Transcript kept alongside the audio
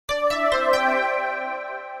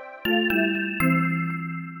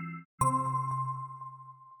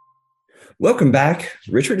Welcome back,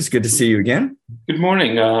 Richard. It's good to see you again. Good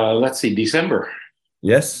morning. Let's see, December.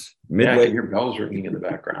 Yes, Yeah, I midway. can hear bells ringing in the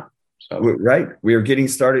background. So Right. We are getting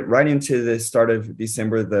started right into the start of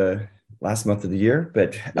December, the last month of the year.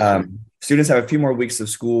 But that's right. students have a few more weeks of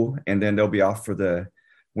school and then they'll be off for the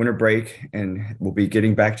winter break and we'll be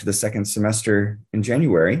getting back to the second semester in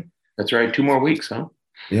January. That's right. 2 more weeks, huh?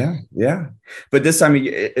 Yeah, yeah. But this time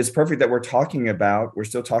it's perfect that we're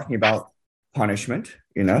still talking about punishment.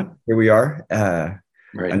 Here we are,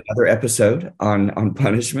 Right. another episode on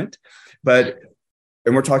punishment. But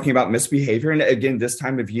and we're talking about misbehavior. And again, this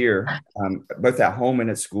time of year, both at home and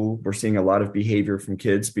at school, we're seeing a lot of behavior from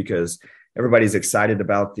kids because everybody's excited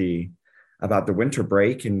about the winter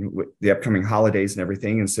break and the upcoming holidays and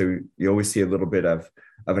everything. And so you always see a little bit of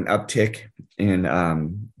an uptick in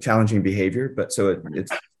challenging behavior. But so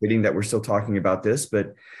it's fitting that we're still talking about this.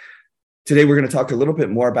 But today we're going to talk a little bit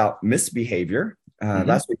more about misbehavior.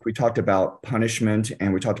 Last week we talked about punishment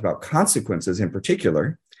and we talked about consequences in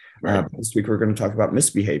particular. Right. This week we're going to talk about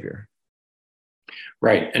misbehavior.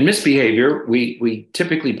 Right. And misbehavior, we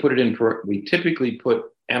typically put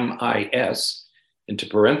MIS into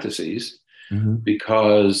parentheses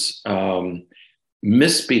because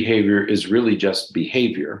misbehavior is really just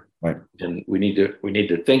behavior. Right. And we need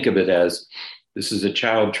to think of it as this is a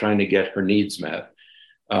child trying to get her needs met.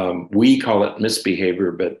 We call it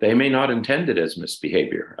misbehavior, but they may not intend it as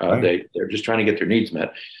misbehavior. Right. They're just trying to get their needs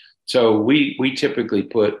met. So we typically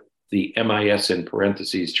put the MIS in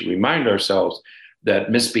parentheses to remind ourselves that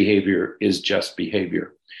misbehavior is just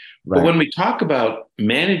behavior. Right. But when we talk about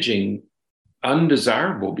managing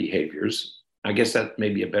undesirable behaviors, I guess that may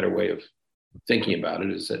be a better way of thinking about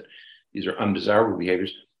it, is that these are undesirable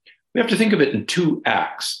behaviors. We have to think of it in two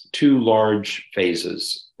acts, two large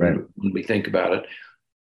phases. Right. When we think about it.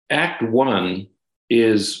 Act one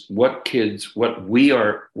is what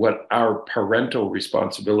our parental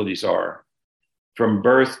responsibilities are from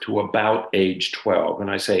birth to about age 12.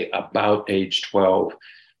 And I say about age 12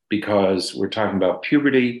 because we're talking about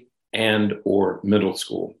puberty and or middle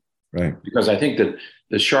school. Right. Because I think that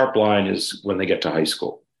the sharp line is when they get to high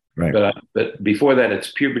school. Right. But before that,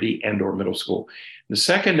 it's puberty and or middle school. The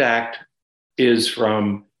second act is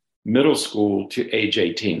from middle school to age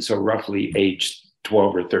 18. So roughly age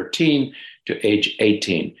 12 or 13 to age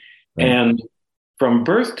 18. Right. And from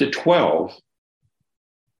birth to 12,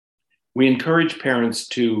 we encourage parents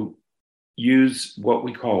to use what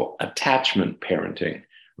we call attachment parenting,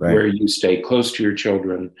 right, where you stay close to your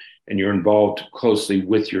children and you're involved closely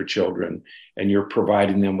with your children and you're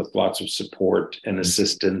providing them with lots of support and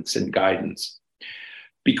assistance and guidance.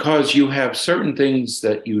 Because you have certain things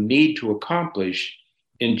that you need to accomplish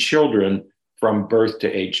in children from birth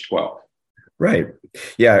to age 12. Right.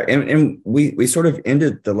 Yeah. And we sort of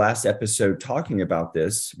ended the last episode talking about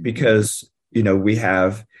this because,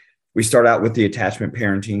 we start out with the attachment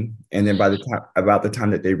parenting. And then about the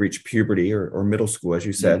time that they reach puberty or middle school, as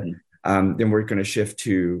you said, then we're going to shift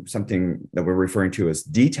to something that we're referring to as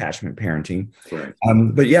detachment parenting. Right.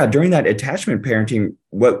 But yeah, during that attachment parenting,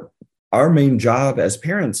 what our main job as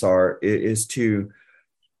parents is to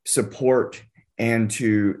support and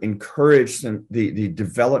to encourage the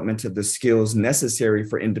development of the skills necessary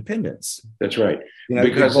for independence. That's right.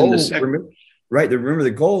 Because remember the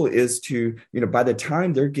goal is to, by the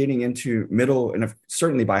time they're getting into middle and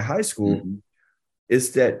certainly by high school,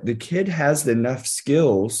 is that the kid has enough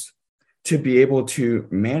skills to be able to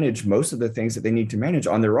manage most of the things that they need to manage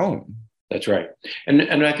on their own. That's right.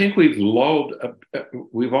 And I think we've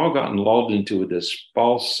all gotten lulled into this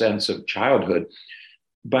false sense of childhood.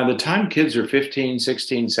 By the time kids are 15,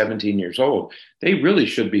 16, 17 years old, they really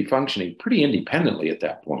should be functioning pretty independently at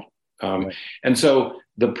that point. Right. And so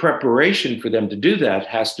the preparation for them to do that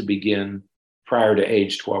has to begin prior to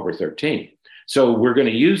age 12 or 13. So we're going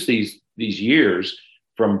to use these years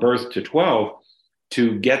from birth to 12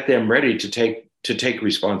 to get them ready to take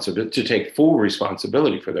full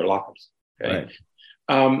responsibility for their lives. Okay.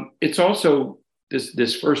 Right. It's also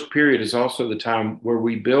this first period is also the time where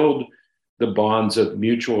we build the bonds of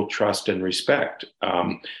mutual trust and respect,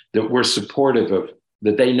 that we're supportive of,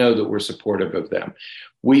 that they know that we're supportive of them.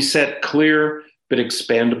 We set clear but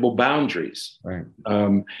expandable boundaries. Right.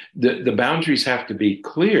 The boundaries have to be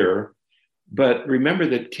clear, but remember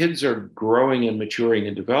that kids are growing and maturing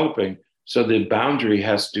and developing, so the boundary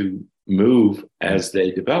has to move as they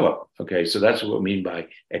develop. Okay, so that's what we mean by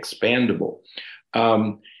expandable.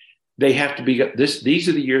 They have to be these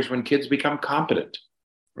are the years when kids become competent.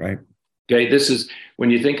 Right. Okay, this is when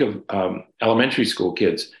you think of elementary school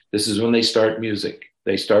kids, this is when they start music,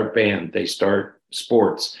 they start band, they start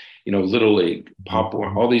sports, Little League, Pop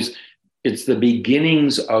Warner, all these It's the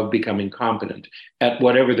beginnings of becoming competent at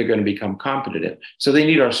whatever they're going to become competent in. So they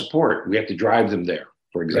need our support. We have to drive them there,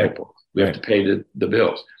 for example. Right. We have to pay the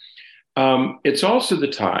bills. It's also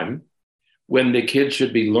the time when the kids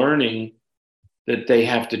should be learning that they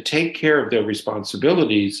have to take care of their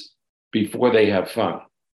responsibilities before they have fun.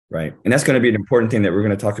 Right. And that's going to be an important thing that we're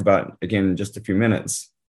going to talk about again in just a few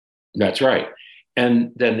minutes. That's right.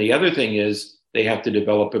 And then the other thing is they have to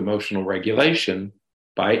develop emotional regulation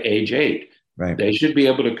by age 8. Right. They should be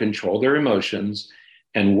able to control their emotions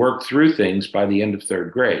and work through things by the end of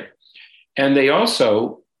 3rd grade. And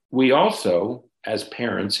we also, as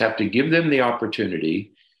parents, have to give them the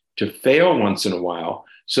opportunity to fail once in a while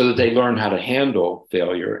so that they learn how to handle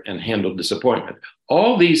failure and handle disappointment.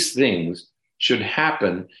 All these things should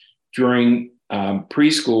happen during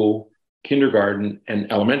preschool, kindergarten,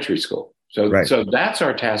 and elementary school. So that's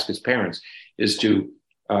our task as parents, is to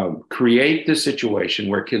create the situation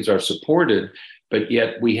where kids are supported, but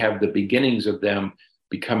yet we have the beginnings of them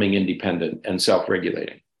becoming independent and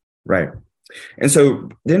self-regulating. Right. And so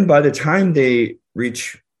then by the time they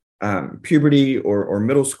reach puberty or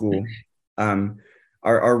middle school,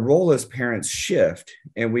 our role as parents shift,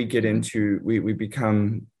 and we get into, we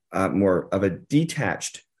become more of a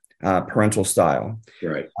detached parental style.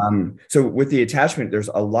 Right. So with the attachment, there's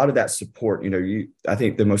a lot of that support. I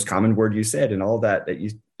think the most common word you said and all that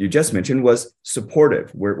you just mentioned was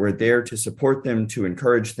supportive. We're there to support them, to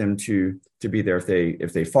encourage them to be there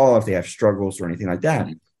if they fall, if they have struggles or anything like that.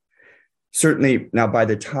 Mm-hmm. Certainly now by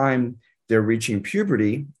the time they're reaching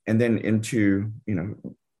puberty and then into,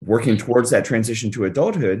 working towards that transition to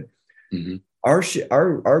adulthood, mm-hmm.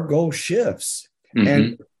 our goal shifts. Mm-hmm.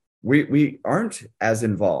 And we aren't as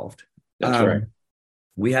involved. That's right.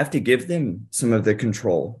 We have to give them some of the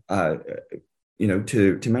control, to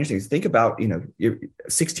manage things. Think about, your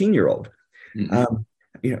 16-year-old.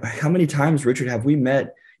 Mm-hmm. How many times, Richard, have we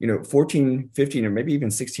met, 14, 15, or maybe even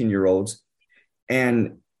 16-year-olds,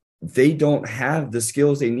 and they don't have the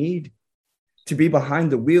skills they need to be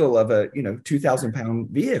behind the wheel of a, 2,000-pound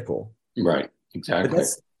vehicle. Right. Exactly.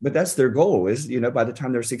 But that's their goal is, by the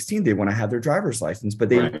time they're 16, they want to have their driver's license, but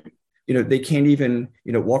they, they can't even,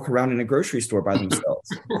 walk around in a grocery store by themselves.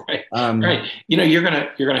 Right. Right. You're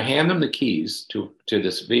going to hand them the keys to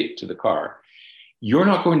the car. You're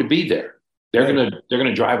not going to be there. They're going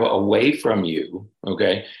to drive away from you.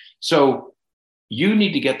 Okay. So you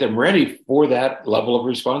need to get them ready for that level of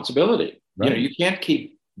responsibility. Right. You can't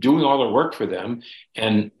keep doing all their work for them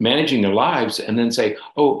and managing their lives and then say,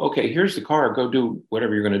 oh, okay, here's the car, go do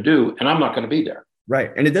whatever you're going to do. And I'm not going to be there.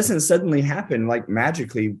 Right. And it doesn't suddenly happen like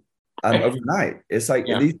magically overnight. It's like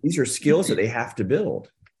these are skills that they have to build.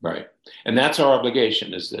 Right. And that's our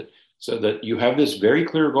obligation, is that so that you have this very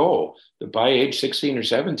clear goal that by age 16 or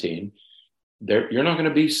 17, you're not going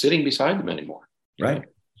to be sitting beside them anymore. Right.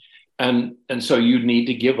 And so you need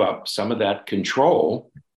to give up some of that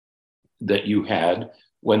control that you had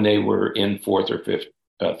when they were in third,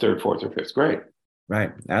 fourth, or fifth grade.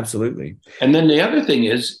 Right. Absolutely. And then the other thing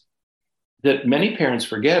is that many parents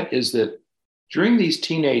forget is that during these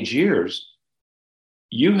teenage years,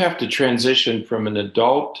 you have to transition from an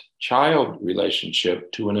adult-child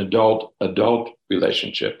relationship to an adult-adult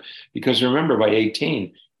relationship. Because remember, by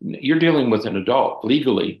 18, you're dealing with an adult.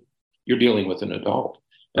 Legally, you're dealing with an adult.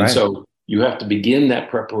 And so you have to begin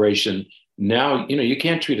that preparation. Now, you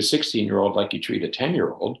can't treat a 16-year-old like you treat a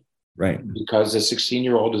 10-year-old. Right. Because a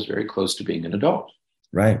 16-year-old is very close to being an adult.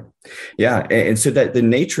 Right. Yeah. And so that the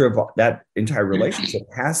nature of that entire relationship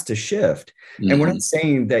has to shift. Mm-hmm. And we're not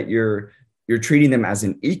saying that you're treating them as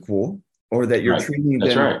an equal or that you're treating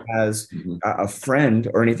them as a friend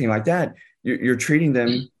or anything like that. You're treating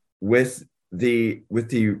them with the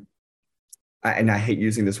and I hate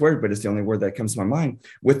using this word, but it's the only word that comes to my mind,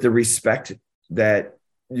 with the respect that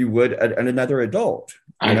you would another adult.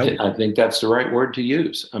 I think that's the right word to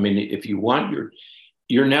use. I mean, if you want,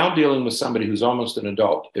 you're now dealing with somebody who's almost an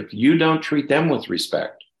adult. If you don't treat them with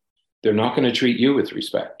respect, they're not going to treat you with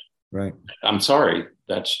respect. Right. I'm sorry.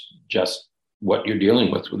 That's just what you're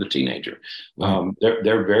dealing with a teenager. Right.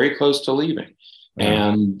 They're very close to leaving. Right.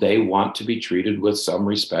 And they want to be treated with some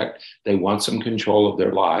respect. They want some control of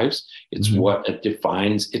their lives. It's what it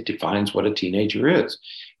defines what a teenager is.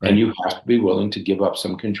 Right. And you have to be willing to give up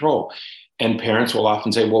some control. And parents will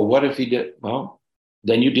often say, well, what if he did? Well,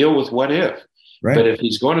 then you deal with what if. Right. But if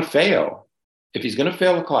he's going to fail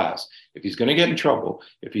a class, if he's going to get in trouble,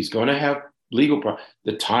 if he's going to have legal problems,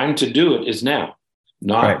 the time to do it is now,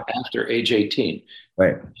 not after age 18.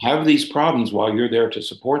 Right. Have these problems while you're there to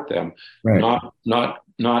support them, not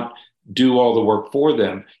do all the work for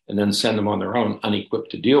them and then send them on their own, unequipped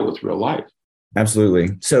to deal with real life.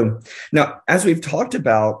 Absolutely. So now, as we've talked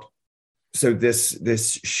about, so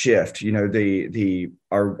this shift,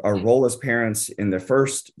 our role as parents in the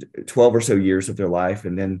first 12 or so years of their life,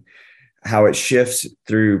 and then how it shifts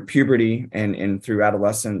through puberty and through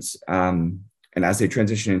adolescence, and as they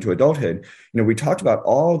transition into adulthood. We talked about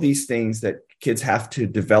all these things that kids have to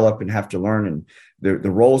develop and have to learn, and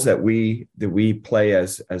the roles that we play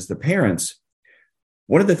as the parents.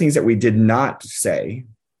 One of the things that we did not say,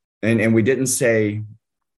 and we didn't say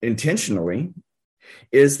intentionally,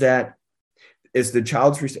 is that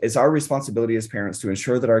it's our responsibility as parents to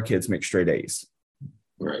ensure that our kids make straight A's,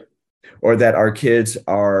 right? Or that our kids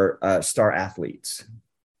are star athletes.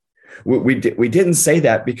 We didn't say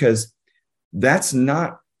that because that's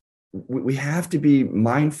not. We have to be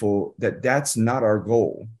mindful that that's not our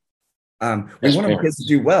goal. We want our kids to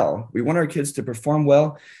do well. We want our kids to perform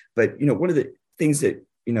well. But one of the things that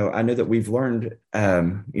I know that we've learned,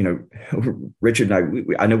 Richard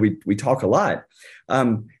and I know we talk a lot,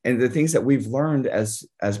 and the things that we've learned as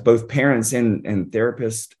both parents and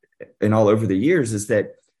therapists and all over the years is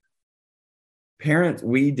that parents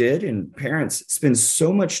spend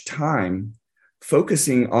so much time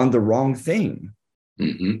focusing on the wrong thing.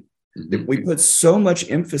 Mm-hmm. Mm-hmm. We put so much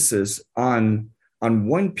emphasis on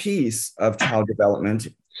one piece of child development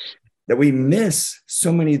that we miss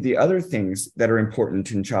so many of the other things that are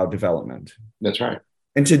important in child development. That's right.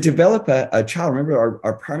 And to develop a child, remember,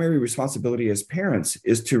 our primary responsibility as parents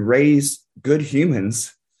is to raise good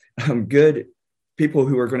humans, good people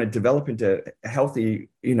who are going to develop into healthy,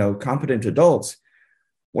 competent adults.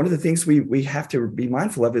 One of the things we have to be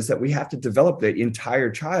mindful of is that we have to develop the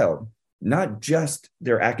entire child, not just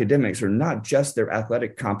their academics or not just their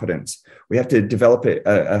athletic competence. We have to develop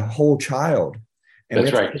a whole child. And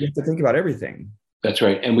That's right. We have to think about everything. That's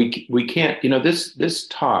right. And we can't, this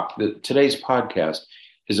talk, today's podcast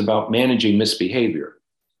is about managing misbehavior.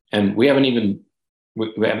 And we haven't,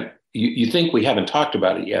 you think we haven't talked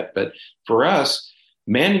about it yet, but for us,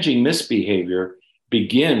 managing misbehavior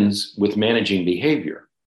begins with managing behavior.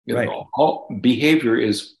 Right. All behavior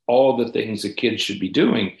is all the things that kids should be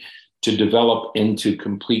doing to develop into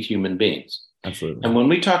complete human beings. Absolutely. And when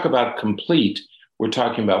we talk about complete, we're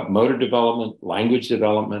talking about motor development, language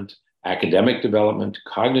development, academic development,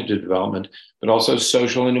 cognitive development, but also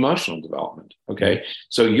social and emotional development. Okay.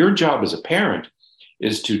 So your job as a parent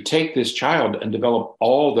is to take this child and develop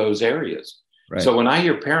all those areas. Right. So when I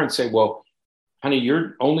hear parents say, well, honey,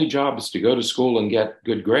 your only job is to go to school and get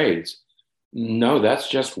good grades. No, that's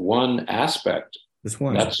just one aspect.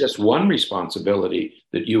 That's just one responsibility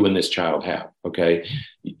that you and this child have. Okay.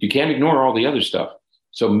 You can't ignore all the other stuff.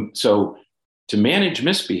 So to manage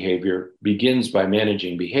misbehavior begins by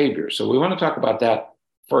managing behavior. So we want to talk about that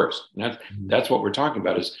first. That's what we're talking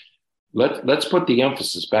about is let's put the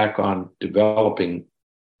emphasis back on developing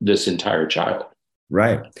this entire child.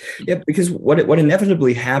 Right. Yeah, because what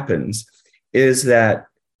inevitably happens is that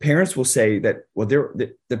parents will say that, well,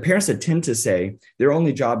 the parents that tend to say their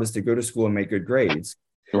only job is to go to school and make good grades,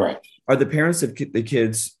 right, are the parents of the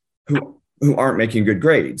kids who aren't making good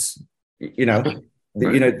grades. Right.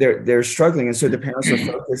 They're struggling, and so the parents are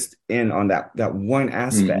focused in on that one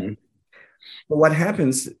aspect. Mm-hmm. But what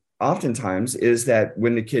happens oftentimes is that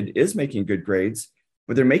when the kid is making good grades,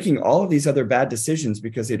 but they're making all of these other bad decisions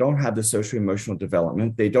because they don't have the social emotional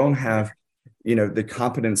development, they don't have the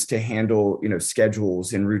competence to handle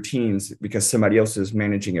schedules and routines because somebody else is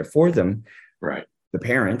managing it for them, right, the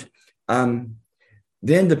parent. Then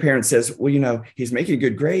the parent says, well, he's making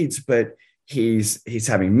good grades, but he's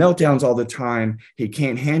having meltdowns all the time. He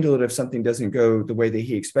can't handle it if something doesn't go the way that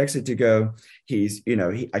he expects it to go.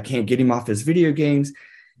 I can't get him off his video games.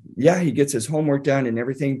 Yeah, he gets his homework done and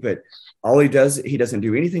everything, but all he doesn't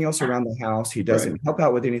do anything else around the house. He doesn't help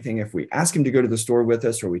out with anything. If we ask him to go to the store with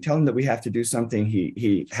us or we tell him that we have to do something,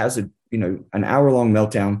 he has an hour-long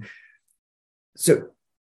meltdown. So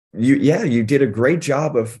you did a great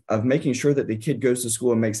job of making sure that the kid goes to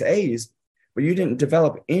school and makes A's, but you didn't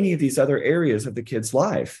develop any of these other areas of the kid's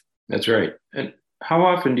life. That's right. And how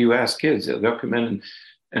often do you ask kids? They'll come in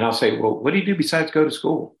and I'll say, well, what do you do besides go to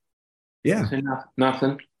school? Yeah. Say,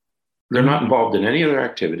 nothing. They're not involved in any other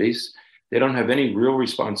activities. They don't have any real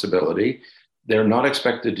responsibility. They're not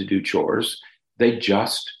expected to do chores. They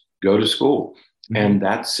just go to school. Mm-hmm. And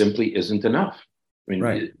that simply isn't enough. I mean,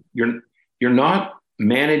 right. You're not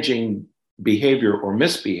managing behavior or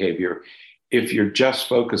misbehavior if you're just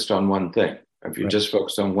focused on one thing, if you're just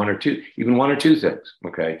focused on one or two things,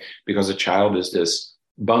 okay? Because a child is this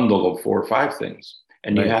bundle of 4 or 5 things,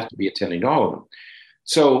 and you have to be attending to all of them.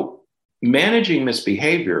 So managing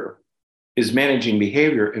misbehavior is managing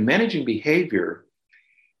behavior, and managing behavior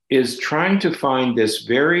is trying to find this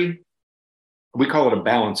we call it a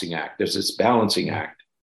balancing act. There's this balancing act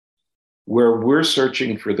where we're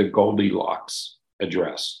searching for the Goldilocks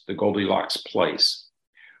address, the Goldilocks place,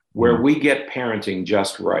 where we get parenting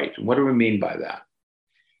just right. And what do we mean by that?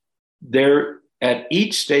 At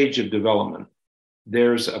each stage of development,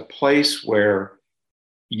 there's a place where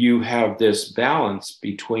you have this balance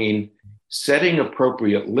between setting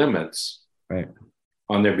appropriate limits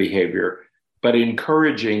on their behavior, but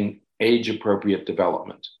encouraging age-appropriate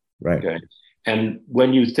development. Right. Okay. And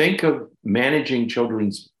when you think of managing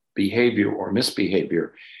children's behavior or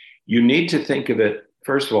misbehavior, you need to think of it,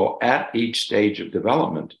 first of all, at each stage of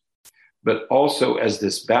development, but also as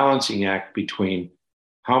this balancing act between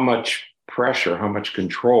how much pressure, how much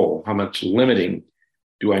control, how much limiting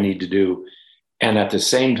do I need to do, and at the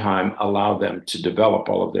same time allow them to develop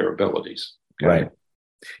all of their abilities. Okay? Right.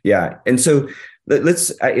 Yeah. And so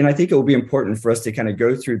and I think it will be important for us to kind of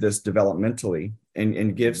go through this developmentally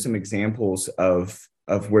and give some examples of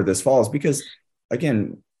where this falls, because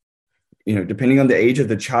again, depending on the age of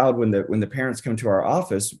the child, when the parents come to our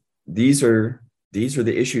office, these are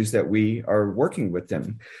the issues that we are working with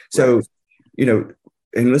them. So, and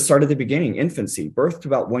let's start at the beginning, infancy, birth to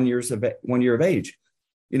about 1 year of age.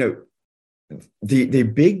 The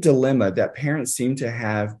big dilemma that parents seem to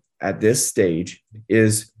have at this stage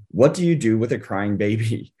is, what do you do with a crying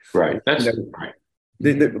baby? Right. That's right.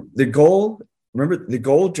 The goal, remember, the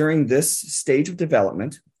goal during this stage of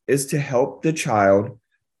development is to help the child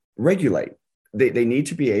regulate. They need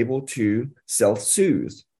to be able to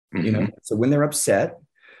self-soothe. So when they're upset,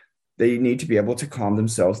 they need to be able to calm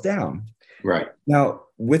themselves down. Right. Now,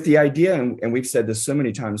 with the idea, and we've said this so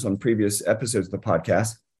many times on previous episodes of the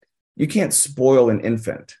podcast, you can't spoil an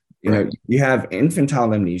infant. You have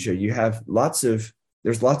infantile amnesia. You have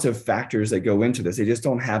there's lots of factors that go into this. They just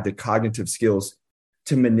don't have the cognitive skills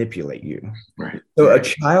to manipulate you. Right. So a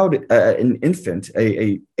child, an infant,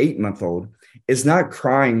 a 8-month-old, is not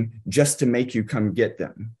crying just to make you come get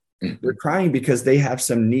them. They're crying because they have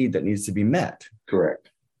some need that needs to be met. Correct.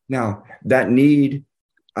 Now, that need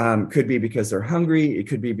could be because they're hungry. It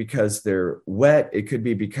could be because they're wet. It could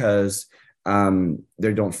be because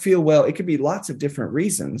they don't feel well. It could be lots of different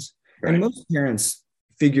reasons. Right. And most parents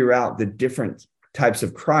figure out the different types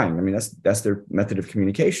of crying. I mean, that's their method of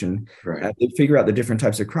communication. Right. They figure out the different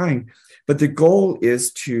types of crying. But the goal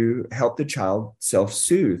is to help the child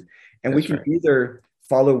self-soothe. And we can either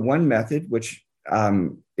follow one method, which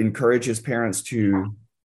encourages parents to,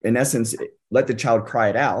 in essence, let the child cry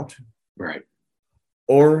it out. Right.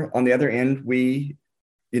 Or on the other end,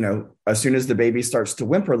 as soon as the baby starts to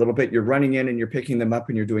whimper a little bit, you're running in and you're picking them up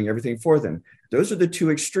and you're doing everything for them. Those are the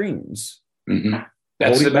two extremes. Mm-hmm.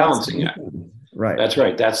 That's the balancing act. Right. That's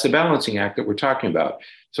right. That's the balancing act that we're talking about.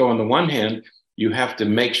 So on the one hand, you have to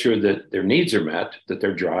make sure that their needs are met, that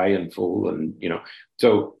they're dry and full, and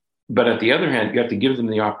but at the other hand, you have to give them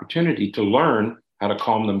the opportunity to learn how to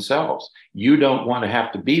calm themselves. You don't want to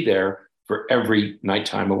have to be there for every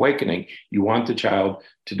nighttime awakening. You want the child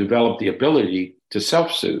to develop the ability to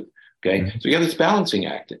self-soothe. Okay. Mm-hmm. So you have this balancing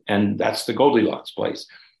act, and that's the Goldilocks place.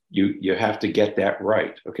 You have to get that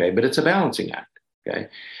right. Okay. But it's a balancing act. Okay.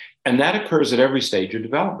 And that occurs at every stage of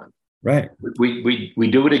development. Right. We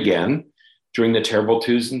do it again during the terrible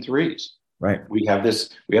 2s and 3s. Right. We have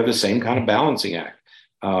the same kind of balancing act.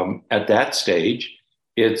 At that stage,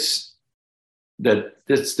 it's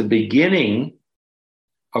the beginning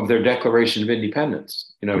of their declaration of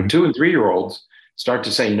independence. 2 and 3-year-olds start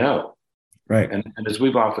to say no. Right. And as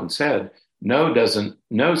we've often said,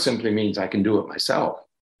 no simply means I can do it myself.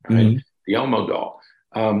 Right. Mm-hmm. The Elmo doll.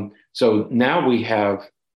 So now we have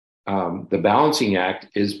the balancing act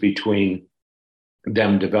is between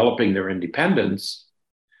them developing their independence,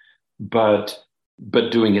 but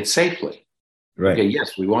doing it safely. Right. Okay,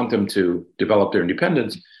 yes, we want them to develop their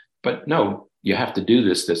independence, but no, you have to do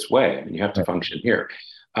this way. I mean, you have to function here.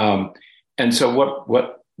 And so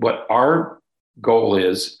what our goal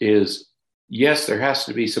is yes, there has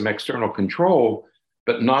to be some external control,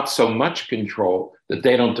 but not so much control that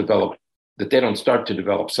they don't start to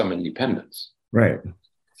develop some independence. Right.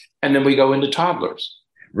 And then we go into toddlers.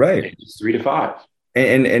 Right. Ages 3 to 5.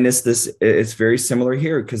 And it's very similar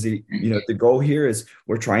here, because the goal here is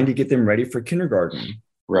we're trying to get them ready for kindergarten.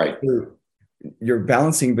 Right. You're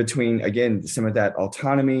balancing between, again, some of that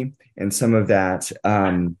autonomy and some of that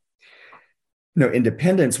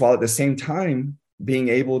independence, while at the same time being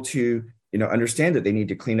able to understand that they need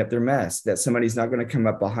to clean up their mess, that somebody's not going to come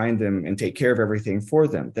up behind them and take care of everything for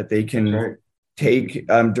them, that they can take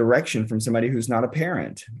direction from somebody who's not a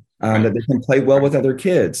parent, that they can play well with other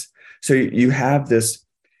kids. So you have this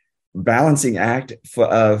balancing act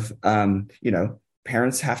of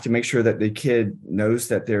parents have to make sure that the kid knows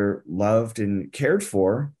that they're loved and cared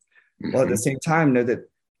for, while at the same time know that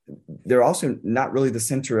they're also not really the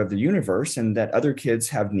center of the universe, and that other kids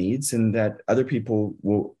have needs, and that other people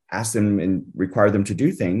will ask them and require them to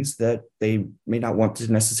do things that they may not want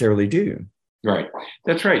to necessarily do. Right.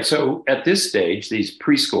 That's right. So at this stage, these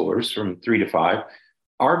preschoolers from 3 to 5,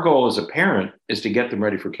 our goal as a parent is to get them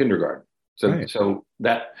ready for kindergarten.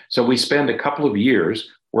 So we spend a couple of years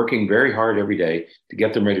working very hard every day to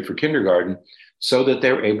get them ready for kindergarten so that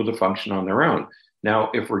they're able to function on their own.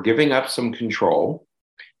 Now, if we're giving up some control,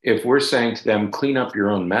 if we're saying to them, clean up your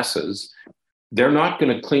own messes, they're not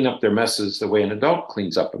going to clean up their messes the way an adult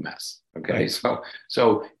cleans up a mess. Okay. Right.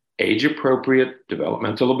 So age appropriate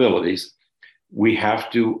developmental abilities, we have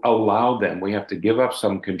to allow them, we have to give up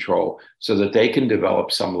some control so that they can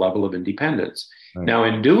develop some level of independence. Right. Now,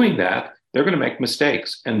 in doing that, they're going to make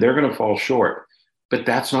mistakes and they're going to fall short, but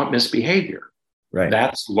that's not misbehavior. Right.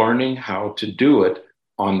 That's learning how to do it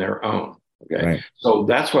on their own. Okay. Right. So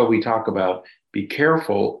that's why we talk about be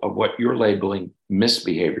careful of what you're labeling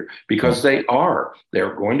misbehavior, because they're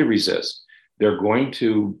going to resist. They're going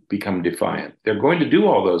to become defiant. They're going to do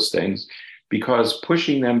all those things because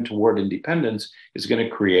pushing them toward independence is going to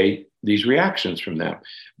create these reactions from them.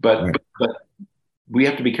 But we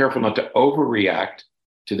have to be careful not to overreact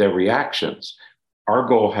to their reactions. Our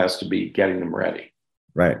goal has to be getting them ready.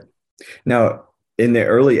 Right. Now, in the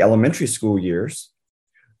early elementary school years,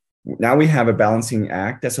 now we have a balancing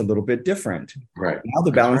act that's a little bit different. Right. Now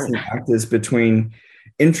the balancing act is between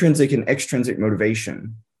intrinsic and extrinsic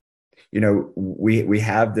motivation. We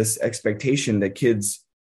have this expectation that kids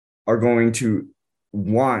are going to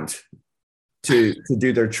want to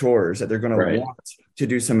do their chores, that they're going to want to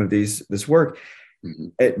do some of this work,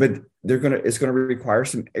 but it's going to require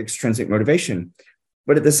some extrinsic motivation.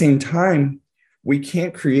 But at the same time, we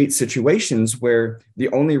can't create situations where the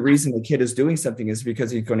only reason the kid is doing something is because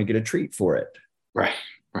he's going to get a treat for it. Right.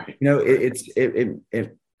 You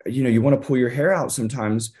want to pull your hair out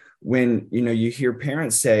sometimes when, you hear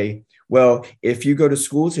parents say, well, if you go to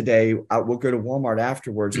school today, we'll go to Walmart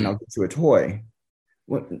afterwards and I'll get you a toy.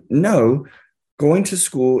 Well, no, going to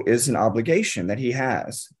school is an obligation that he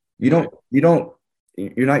has. You don't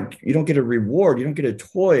get a reward. You don't get a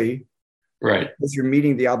toy. Right. Because you're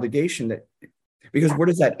meeting the obligation because where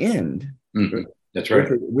does that end? Mm-hmm. That's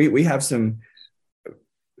right. We have some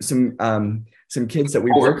kids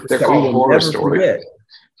that they're called horror stories.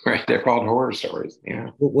 Right. They're called horror stories. Yeah.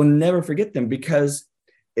 We'll never forget them because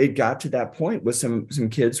it got to that point with some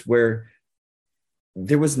kids where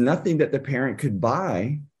there was nothing that the parent could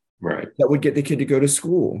buy that would get the kid to go to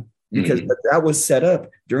school, because that was set up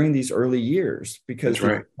during these early years, because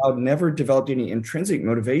the child never developed any intrinsic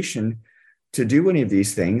motivation to do any of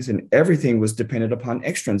these things, and everything was dependent upon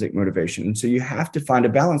extrinsic motivation. And so you have to find a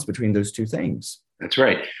balance between those two things. That's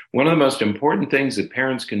right. One of the most important things that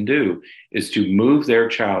parents can do is to move their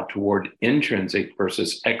child toward intrinsic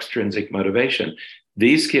versus extrinsic motivation.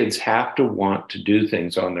 These kids have to want to do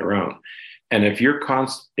things on their own. And if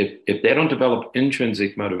if they don't develop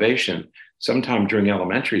intrinsic motivation sometime during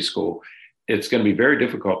elementary school, it's going to be very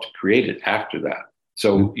difficult to create it after that.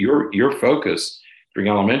 So your focus during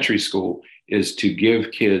elementary school is to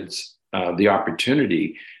give kids the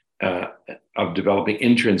opportunity of developing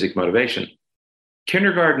intrinsic motivation.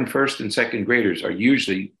 Kindergarten, first and second graders are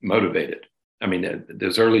usually motivated. I mean,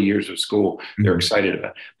 those early years of school, they're excited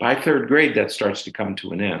about it. By third grade, that starts to come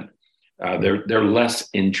to an end. They're less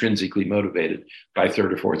intrinsically motivated by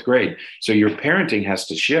third or fourth grade. So your parenting has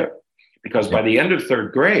to shift, because by the end of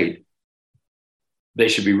third grade, they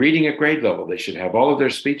should be reading at grade level. They should have all of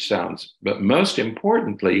their speech sounds. But most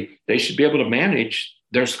importantly, they should be able to manage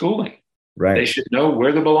their schooling. Right. They should know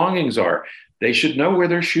where the belongings are. They should know where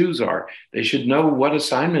their shoes are. They should know what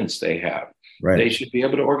assignments they have. Right. They should be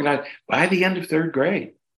able to organize by the end of third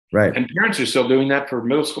grade. Right. And parents are still doing that for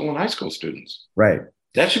middle school and high school students. Right.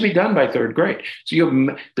 That should be done by third grade.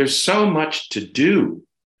 So there's so much to do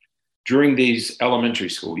during these elementary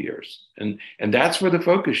school years. And that's where the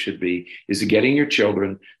focus should be, is getting your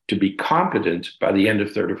children to be competent by the end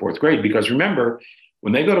of third or fourth grade. Because remember,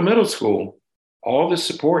 when they go to middle school, all this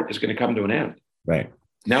support is going to come to an end. Right.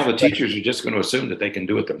 Now the teachers are just going to assume that they can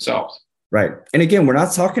do it themselves. Right. And again, we're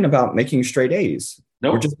not talking about making straight A's.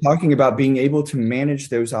 Nope. We're just talking about being able to manage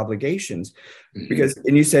those obligations. Because,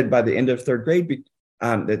 and you said by the end of third grade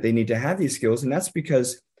that they need to have these skills. And that's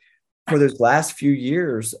because for those last few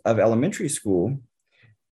years of elementary school,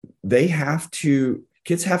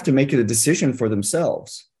 kids have to make a decision for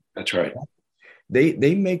themselves. That's right.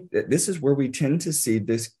 They make, this is where we tend to see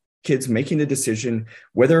this kids making the decision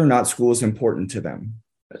whether or not school is important to them.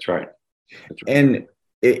 That's right. That's right. And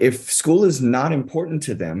if school is not important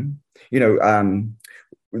to them,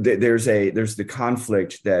 there's the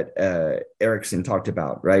conflict that Erickson talked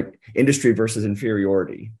about, right? Industry versus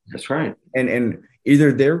inferiority. That's right. And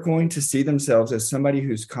either they're going to see themselves as somebody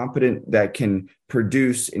who's competent, that can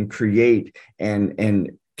produce and create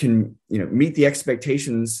and can meet the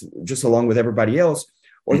expectations just along with everybody else,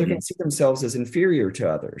 or they're going to see themselves as inferior to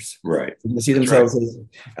others. Right. They're going to see themselves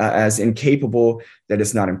as incapable, that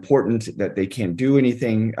it's not important, that they can't do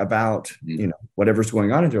anything about whatever's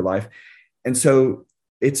going on in their life. And so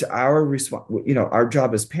it's our our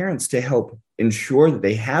job as parents to help ensure that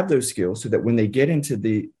they have those skills, so that when they get into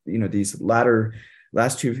these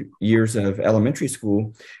last 2 years of elementary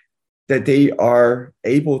school, that they are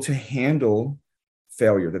able to handle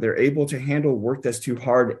failure, that they're able to handle work that's too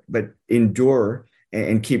hard, but endure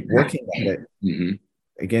and keep working at it. Mm-hmm.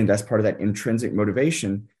 Again, that's part of that intrinsic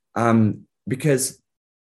motivation. Because,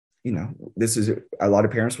 this is, a lot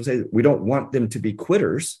of parents will say, we don't want them to be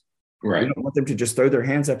quitters. Right. We don't want them to just throw their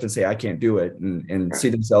hands up and say, I can't do it, and see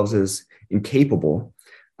themselves as incapable.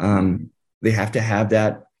 They have to have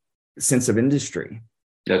that sense of industry.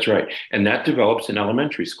 That's right. And that develops in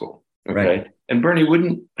elementary school. Okay. Right. And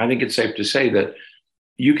Bernie, I think it's safe to say that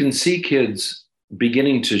you can see kids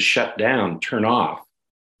beginning to shut down, turn off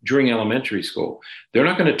during elementary school. They're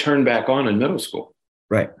not going to turn back on in middle school.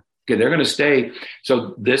 Right. Okay. They're going to stay.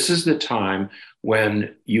 So this is the time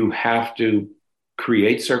when you have to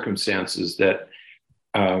create circumstances that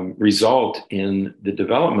result in the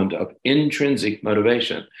development of intrinsic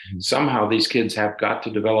motivation. Mm-hmm. Somehow these kids have got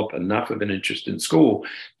to develop enough of an interest in school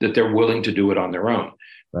that they're willing to do it on their own.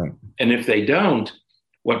 Right. And if they don't,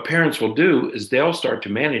 what parents will do is they'll start to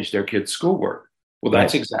manage their kids' schoolwork. Well,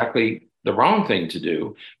 that's exactly the wrong thing to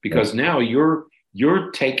do, because now you're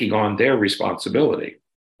taking on their responsibility.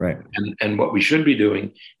 Right. And what we should be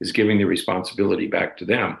doing is giving the responsibility back to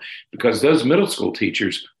them, because those middle school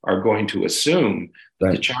teachers are going to assume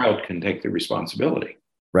that the child can take the responsibility.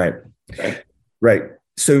 Right. Okay? Right.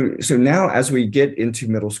 So now as we get into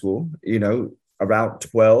middle school, about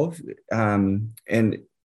 12 and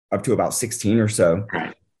up to about 16 or so,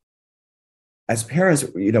 right. As parents,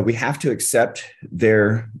 we have to accept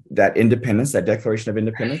that independence, that declaration of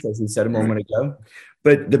independence, as we said a moment ago.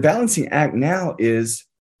 But the balancing act now is,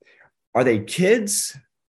 are they kids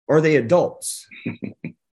or are they adults?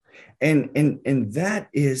 and that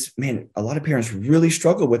is, man, a lot of parents really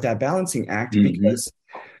struggle with that balancing act, because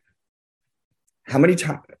how many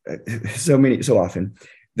times, so often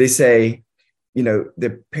they say,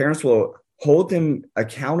 the parents will hold them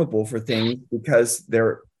accountable for things because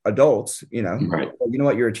they're adults, right. Well, you know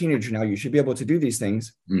what, you're a teenager now, you should be able to do these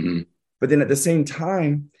things. Mm-hmm. But then at the same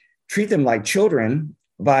time, treat them like children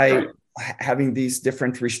by having these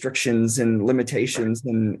different restrictions and limitations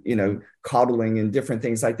and, coddling and different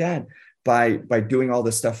things like that by doing all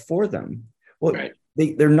this stuff for them. Well,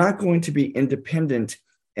 they're not going to be independent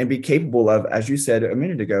and be capable of, as you said a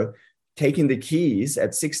minute ago, taking the keys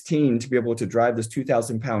at 16 to be able to drive this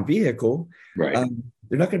 2,000-pound vehicle. Right.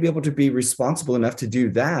 They're not going to be able to be responsible enough to do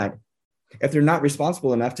that if they're not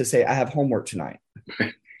responsible enough to say, I have homework tonight.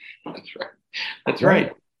 That's right. That's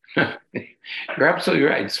right. You're absolutely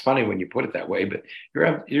right. It's funny when you put it that way, but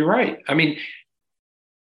you're right. I mean,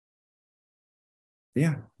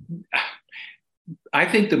 yeah. I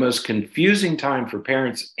think the most confusing time for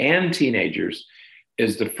parents and teenagers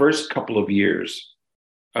is the first couple of years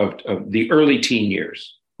of the early teen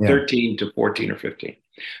years, 13 to 14 or 15.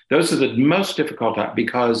 Those are the most difficult time,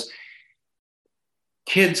 because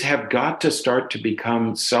kids have got to start to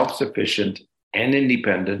become self-sufficient and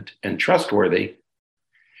independent and trustworthy.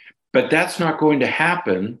 But that's not going to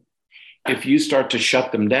happen if you start to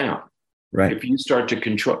shut them down. Right. If you start to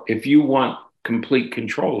control, if you want complete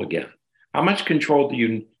control again, how much control do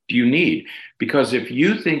you need? Because if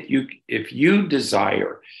you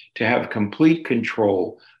desire to have complete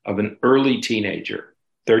control of an early teenager,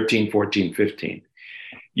 13, 14, 15,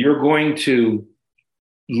 you're going to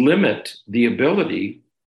limit the ability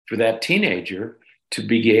for that teenager to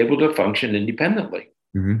be able to function independently.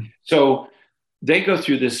 Mm-hmm. So they go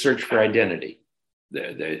through this search for identity,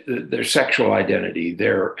 their sexual identity,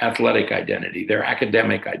 their athletic identity, their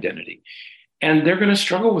academic identity. And they're going to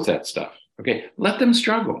struggle with that stuff. Okay, let them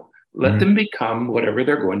struggle. Let them become whatever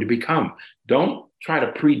they're going to become. Don't try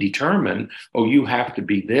to predetermine, you have to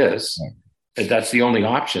be this. Right. That's the only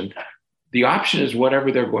option. The option is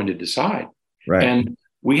whatever they're going to decide. Right. And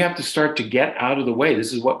we have to start to get out of the way.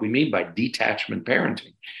 This is what we mean by detachment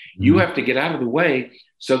parenting. You have to get out of the way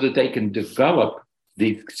so that they can develop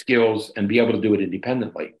these skills and be able to do it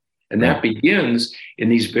independently. And that begins in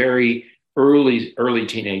these very early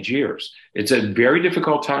teenage years. It's a very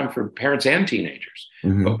difficult time for parents and teenagers,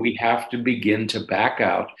 but we have to begin to back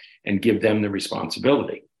out and give them the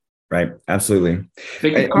responsibility. Right. Absolutely.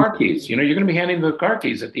 Think of car keys. You're going to be handing the car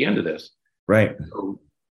keys at the end of this. Right.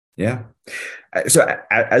 Yeah. So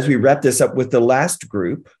as we wrap this up with the last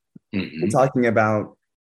group, we're talking about,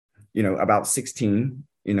 about 16,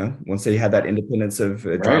 once they had that independence of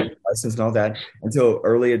driver's license and all that, until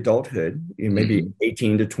early adulthood, maybe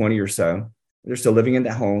 18 to 20 or so. They're still living in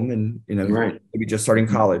the home and, maybe just starting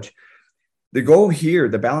college. The goal here,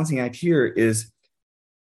 the balancing act here, is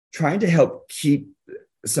trying to help keep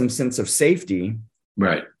some sense of safety,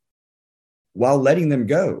 while letting them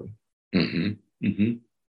go. Many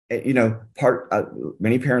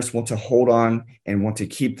parents want to hold on and want to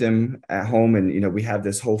keep them at home, and we have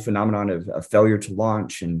this whole phenomenon of failure to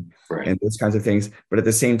launch and those kinds of things. But at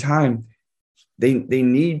the same time, they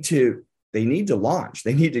need to launch.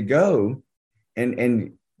 They need to go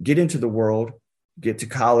and get into the world, get to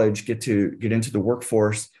college, get into the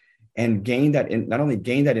workforce, and gain that, not only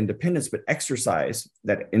gain that independence, but exercise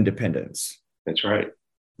that independence. That's right.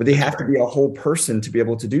 But they have to be a whole person to be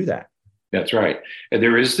able to do that. That's right. And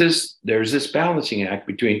there's this balancing act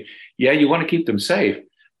between, you want to keep them safe,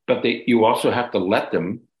 but you also have to let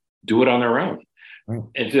them do it on their own. Right.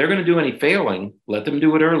 If they're going to do any failing, let them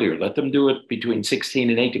do it earlier. Let them do it between 16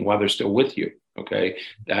 and 18 while they're still with you. Okay.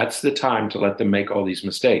 That's the time to let them make all these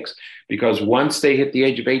mistakes, because once they hit the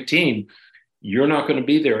age of 18, you're not going to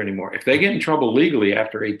be there anymore. If they get in trouble legally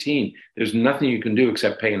after 18, there's nothing you can do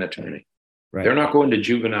except pay an attorney. Right. They're not going to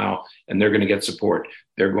juvenile and they're going to get support.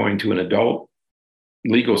 They're going to an adult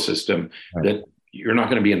legal system that you're not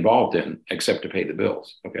going to be involved in except to pay the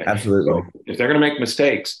bills. Okay. Absolutely. So if they're going to make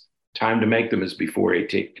mistakes, time to make them is before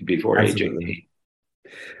age 18.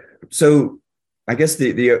 So I guess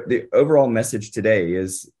the overall message today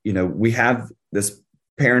is, we have this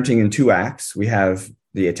parenting in two acts. We have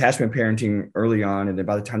the attachment parenting early on, and then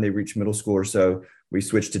by the time they reach middle school or so, we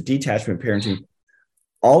switch to detachment parenting,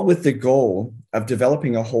 all with the goal of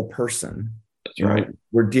developing a whole person. That's right.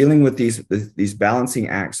 We're dealing with these balancing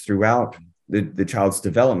acts throughout the child's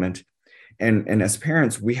development. And as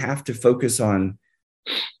parents, we have to focus on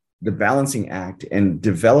the balancing act and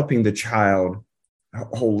developing the child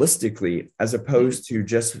holistically, as opposed to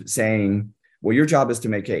just saying, well, your job is to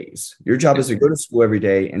make A's. Your job is to go to school every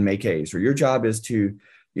day and make A's, or your job is to,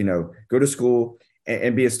 go to school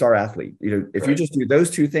and be a star athlete. If you just do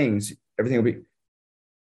those two things, everything will be,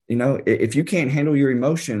 if you can't handle your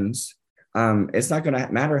emotions, it's not going to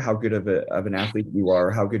matter how good of an athlete you are,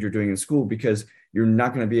 or how good you're doing in school, because you're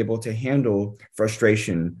not going to be able to handle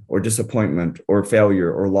frustration or disappointment or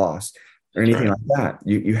failure or loss or anything like that.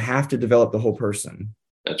 You have to develop the whole person.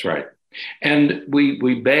 That's right. And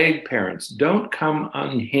we beg parents, don't come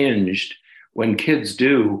unhinged when kids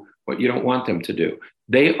do what you don't want them to do.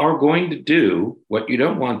 They are going to do what you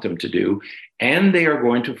don't want them to do, and they are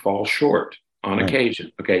going to fall short on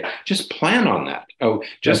occasion. Okay. Just plan on that.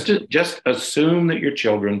 Just assume that your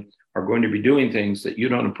children are going to be doing things that you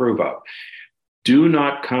don't approve of. Do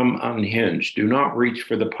not come unhinged. Do not reach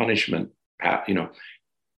for the punishment.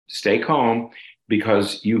 Stay calm,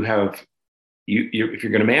 because if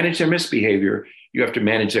you're going to manage their misbehavior, you have to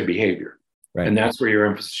manage their behavior. Right. And that's where your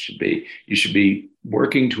emphasis should be. You should be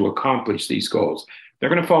working to accomplish these goals. They're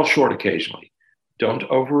going to fall short occasionally. Don't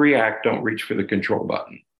overreact. Don't reach for the control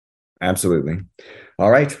button. Absolutely. All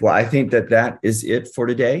right. Well, I think that is it for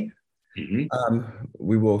today.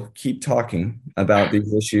 We will keep talking about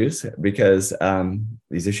these issues, because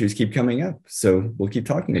these issues keep coming up. So we'll keep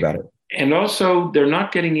talking about it. And also, they're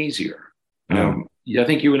not getting easier. No. I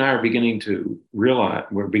think you and I are beginning to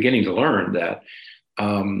learn that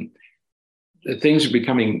things are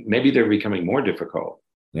becoming more difficult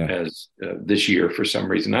as this year for some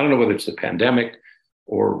reason. I don't know whether it's the pandemic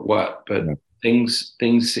or what, but things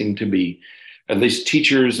seem to be, at least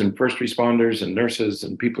teachers and first responders and nurses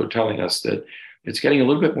and people are telling us that it's getting a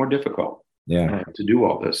little bit more difficult to do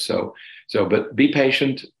all this. But be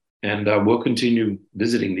patient, and we'll continue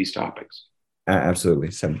visiting these topics.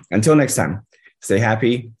 Absolutely. So until next time, stay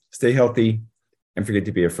happy, stay healthy, and forget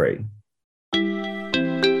to be afraid.